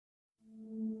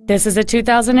This is a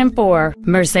 2004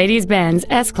 Mercedes-Benz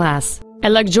S-Class, a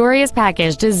luxurious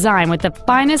package designed with the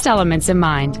finest elements in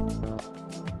mind.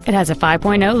 It has a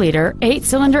 5.0-liter,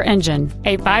 8-cylinder engine,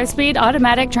 a 5-speed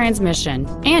automatic transmission,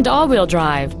 and all-wheel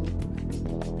drive.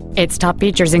 Its top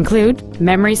features include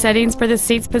memory settings for the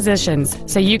seat's positions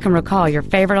so you can recall your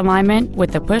favorite alignment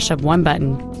with the push of one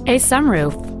button, a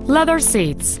sunroof, leather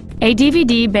seats, a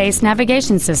DVD-based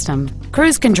navigation system,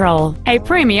 cruise control, a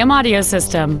premium audio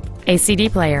system, a CD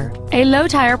player, a low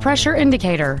tire pressure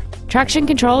indicator, traction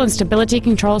control and stability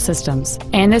control systems,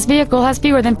 and this vehicle has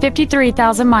fewer than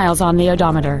 53,000 miles on the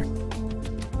odometer.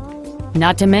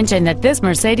 Not to mention that this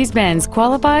Mercedes-Benz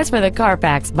qualifies for the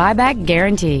Carfax buyback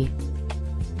guarantee.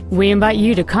 We invite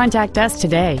you to contact us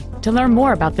today to learn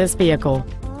more about this vehicle.